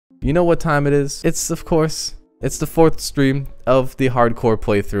You know what time it is? It's, of course, it's the 4th stream of the hardcore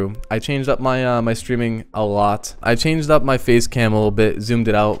playthrough. I changed up my my streaming a lot. I changed up my face cam a little bit, zoomed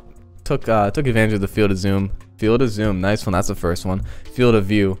it out, took advantage of the field of zoom. Field of zoom, nice one. That's the first one. Field of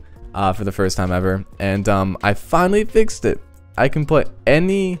view, for the first time ever, and I finally fixed it. I can put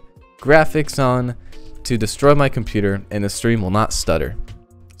any graphics on to destroy my computer, and the stream will not stutter.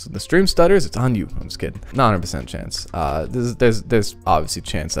 So the stream stutters, it's on you. I'm just kidding. Not 100% chance. There's obviously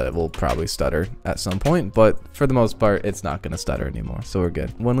chance that it will probably stutter at some point, but for the most part, it's not gonna stutter anymore. So we're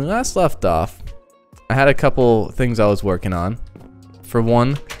good. When we last left off, I had a couple things I was working on. For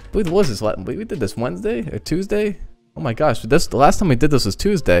one, what was this? We did this Wednesday or Tuesday? Oh my gosh, the last time we did this was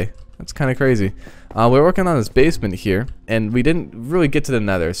Tuesday. That's kind of crazy. We're working on this basement here, and we didn't really get to the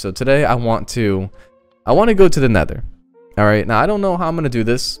nether. So today I want to go to the nether. All right, now I don't know how I'm gonna do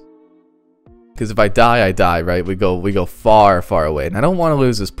this, because if I die, I die, right? We go far, far away, and I don't want to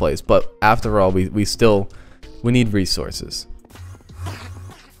lose this place. But after all, we need resources. Oh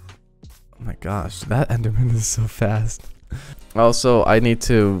my gosh, that Enderman is so fast. Also, I need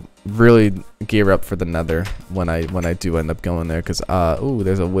to really gear up for the nether when I do end up going there, because ooh,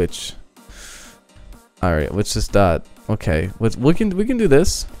 there's a witch. All right, let's just okay, we can do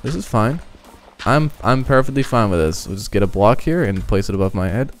this. This is fine. I'm perfectly fine with this. We'll just get a block here and place it above my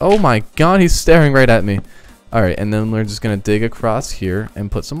head. Oh my god, he's staring right at me. All right, and then we're just gonna dig across here and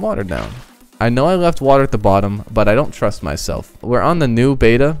put some water down. I know I left water at the bottom, but I don't trust myself. We're on the new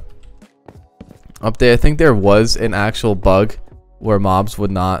beta update. I think there was an actual bug where mobs would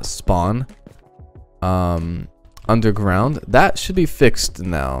not spawn underground. That should be fixed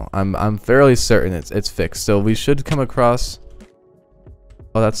now. I'm fairly certain it's fixed. So we should come across.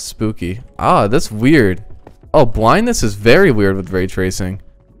 Oh, that's spooky. Ah, that's weird. Oh, blindness is very weird with ray tracing.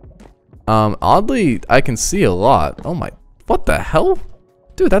 Oddly, I can see a lot. Oh my, what the hell?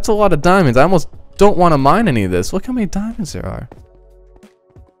 Dude, that's a lot of diamonds. I almost don't want to mine any of this. Look how many diamonds there are.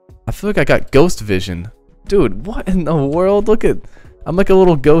 I feel like I got ghost vision. Dude, what in the world? Look at, I'm like a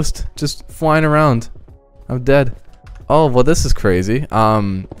little ghost just flying around. I'm dead. Oh, well, this is crazy.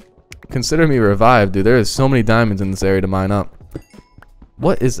 Consider me revived, dude. There is so many diamonds in this area to mine up.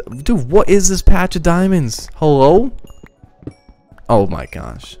 What is, dude, what is this patch of diamonds? Hello? Oh my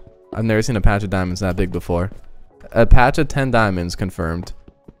gosh. I've never seen a patch of diamonds that big before. A patch of 10 diamonds confirmed.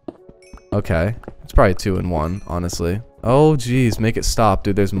 Okay. It's probably 2 in 1, honestly. Oh, geez. Make it stop,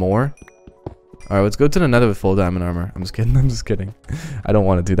 dude. There's more. Alright, let's go to the nether with full diamond armor. I'm just kidding. I'm just kidding. I don't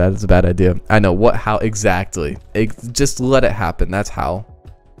want to do that. It's a bad idea. I know. What? How? Exactly. Just let it happen. That's how.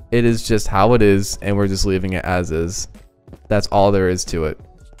 It is just how it is, and we're just leaving it as is. That's all there is to it.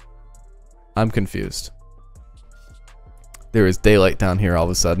 I'm confused. There is daylight down here all of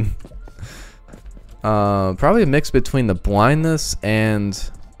a sudden. Probably a mix between the blindness and...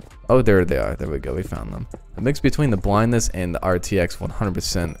 Oh, there they are. There we go. We found them. A mix between the blindness and the RTX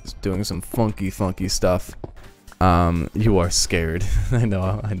 100% is doing some funky stuff. You are scared. I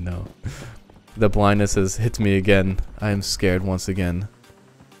know. The blindness has hit me again. I am scared once again.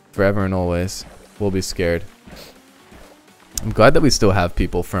 Forever and always. We'll be scared. I'm glad that we still have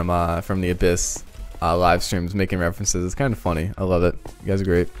people from the Abyss live streams making references. It's kind of funny. I love it. You guys are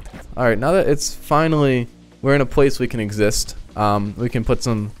great. All right, now that it's finally we're in a place we can exist, we can put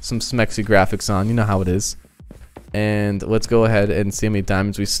some smexy graphics on. You know how it is. And let's go ahead and see how many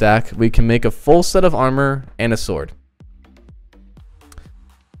diamonds we stack. We can make a full set of armor and a sword,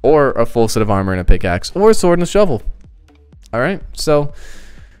 or a full set of armor and a pickaxe, or a sword and a shovel. All right. So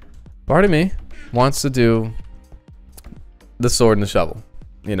part of me wants to do the sword and the shovel.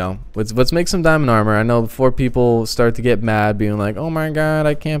 You know, let's make some diamond armor. I know before people start to get mad, being like, "Oh my god,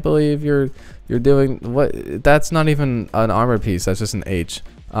 I can't believe you're doing what? That's not even an armor piece. That's just an H."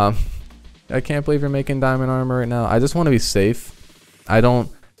 I can't believe you're making diamond armor right now. I just want to be safe. I don't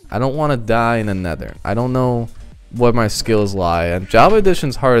want to die in the nether. I don't know where my skills lie. And Java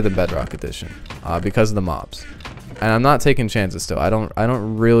Edition's harder than Bedrock Edition because of the mobs. And I'm not taking chances still. I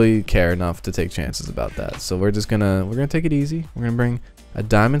don't really care enough to take chances about that. So we're gonna take it easy. We're gonna bring a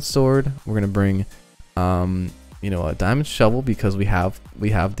diamond sword. We're gonna bring you know, a diamond shovel because we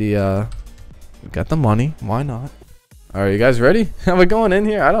got the money. Why not? All right, you guys ready? Are we going in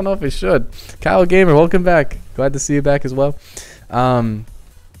here? I don't know if we should. Kyle Gamer, welcome back. Glad to see you back as well. All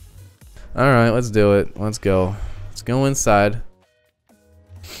right, let's do it. Let's go. Let's go inside.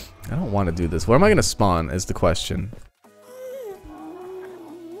 I don't want to do this. Where am I going to spawn is the question.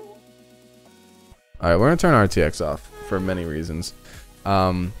 Alright, we're going to turn RTX off for many reasons.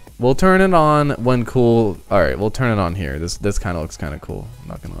 We'll turn it on when cool. Alright, we'll turn it on here. This kind of looks kind of cool. I'm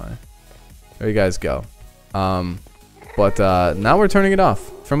not going to lie. There you guys go. But now we're turning it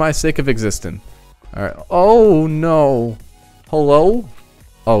off for my sake of existing. Alright. Oh no. Hello?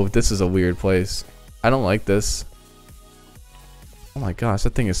 Oh, this is a weird place. I don't like this. Oh my gosh,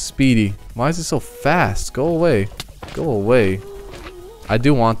 that thing is speedy. Why is it so fast? Go away. Go away. I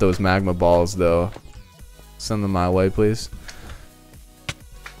do want those magma balls though. Send them my way, please.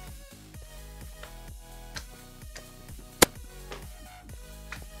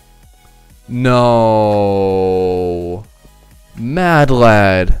 No. Mad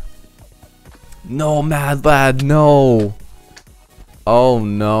lad. No, mad lad, no. Oh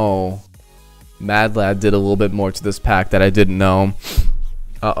no. Mad lad did a little bit more to this pack that I didn't know.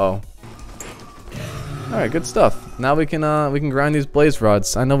 Uh-oh. Alright, good stuff. Now we can grind these blaze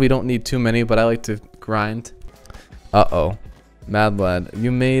rods. I know we don't need too many, but I like to grind. Uh-oh. Mad lad,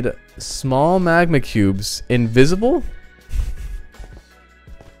 you made small magma cubes invisible?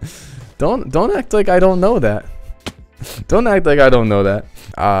 Don't act like I don't know that. Don't act like I don't know that.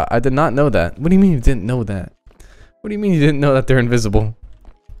 I did not know that. What do you mean you didn't know that? What do you mean you didn't know that they're invisible?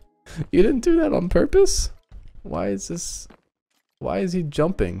 You didn't do that on purpose? Why is this? Why is he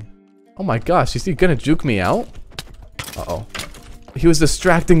jumping? Oh my gosh, is he gonna juke me out? Uh-oh. He was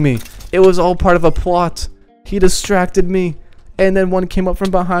distracting me. It was all part of a plot. He distracted me. And then one came up from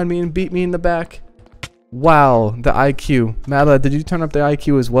behind me and beat me in the back. Wow, the IQ. Mala, did you turn up the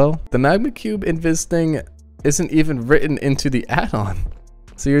IQ as well? The magma cube invis thing isn't even written into the add-on.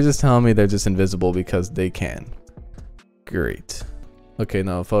 So you're just telling me they're just invisible because they can. Great. Okay,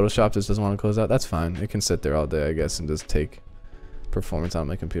 no, Photoshop just doesn't want to close out. That's fine. It can sit there all day, I guess, and just take performance on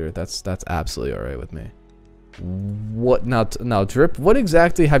my computer. That's absolutely all right with me. What now? Drip, what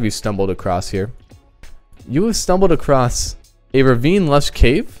exactly have you stumbled across here? You have stumbled across a ravine lush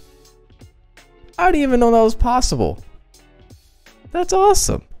cave? I didn't even know that was possible. That's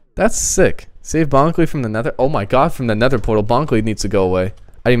awesome. That's sick. Save Bonkley from the nether. Oh my god, from the nether portal. Bonkley needs to go away.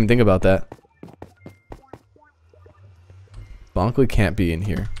 I didn't even think about that. Bonkley can't be in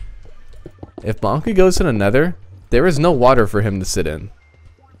here. If Bonkley goes to the nether, there is no water for him to sit in.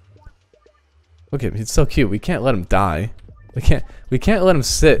 Look at him, he's so cute. We can't let him die. We can't let him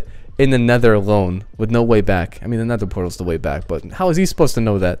sit in the nether alone with no way back. I mean, the nether portal's the way back, but how is he supposed to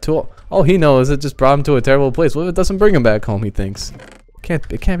know that? All he knows is it just brought him to a terrible place. What if it doesn't bring him back home, he thinks?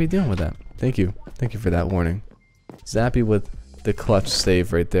 It can't be dealing with that. Thank you for that warning. Zappy with the clutch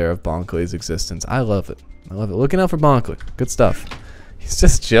save right there of Bonkley's existence. I love it. I love it. Looking out for Bonkley. Good stuff. He's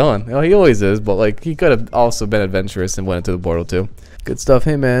just chilling. You know, he always is, but like he could have also been adventurous and went into the portal too. Good stuff.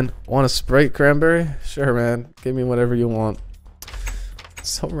 Hey man, want a Sprite cranberry? Sure man. Give me whatever you want.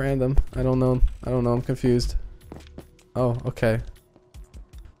 So random. I don't know. I'm confused. Oh, okay.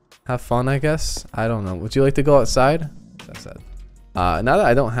 Have fun, I guess. I don't know. Would you like to go outside? That's it. Now that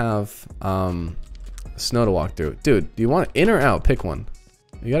I don't have snow to walk through, dude, do you want in or out? Pick one.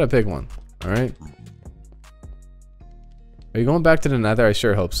 You gotta pick one. All right. Are you going back to the nether? I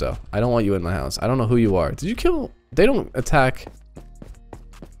sure hope so. I don't want you in my house. I don't know who you are. Did you kill? They don't attack.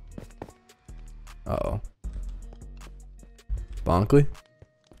 Uh-oh. Bonkley?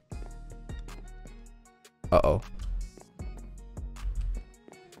 Uh-oh.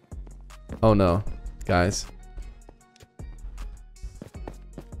 Oh no. Guys.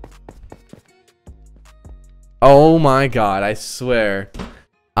 Oh my god, I swear.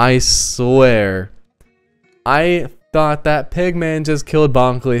 I swear. I thought that pigman just killed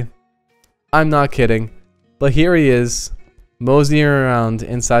Bonkley. I'm not kidding. But here he is, moseying around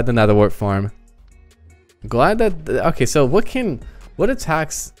inside the netherwart farm. Glad that okay, so what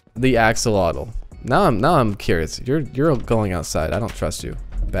attacks the axolotl? Now I'm curious. You're going outside. I don't trust you.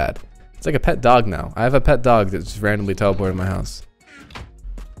 Bad. It's like a pet dog now. I have a pet dog that just randomly teleported in my house.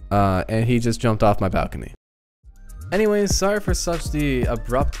 And he just jumped off my balcony. Anyways, sorry for such the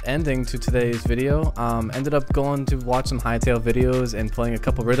abrupt ending to today's video. Ended up going to watch some Hightail videos and playing a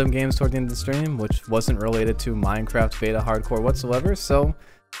couple rhythm games toward the end of the stream, which wasn't related to Minecraft beta hardcore whatsoever, so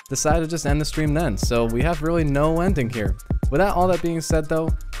decided to just end the stream then. So we have really no ending here. With all that being said though,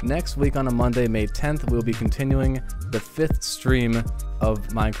 next week on a Monday, May 10th, we'll be continuing the 5th stream of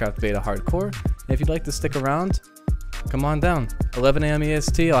Minecraft beta hardcore. And if you'd like to stick around, come on down. 11 AM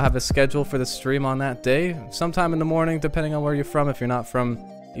EST, I'll have a schedule for the stream on that day. Sometime in the morning, depending on where you're from. If you're not from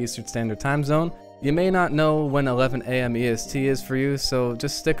Eastern Standard Time Zone, you may not know when 11 AM EST is for you, so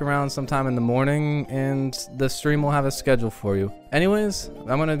just stick around sometime in the morning and the stream will have a schedule for you. Anyways,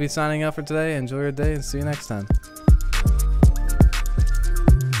 I'm going to be signing out for today. Enjoy your day and see you next time.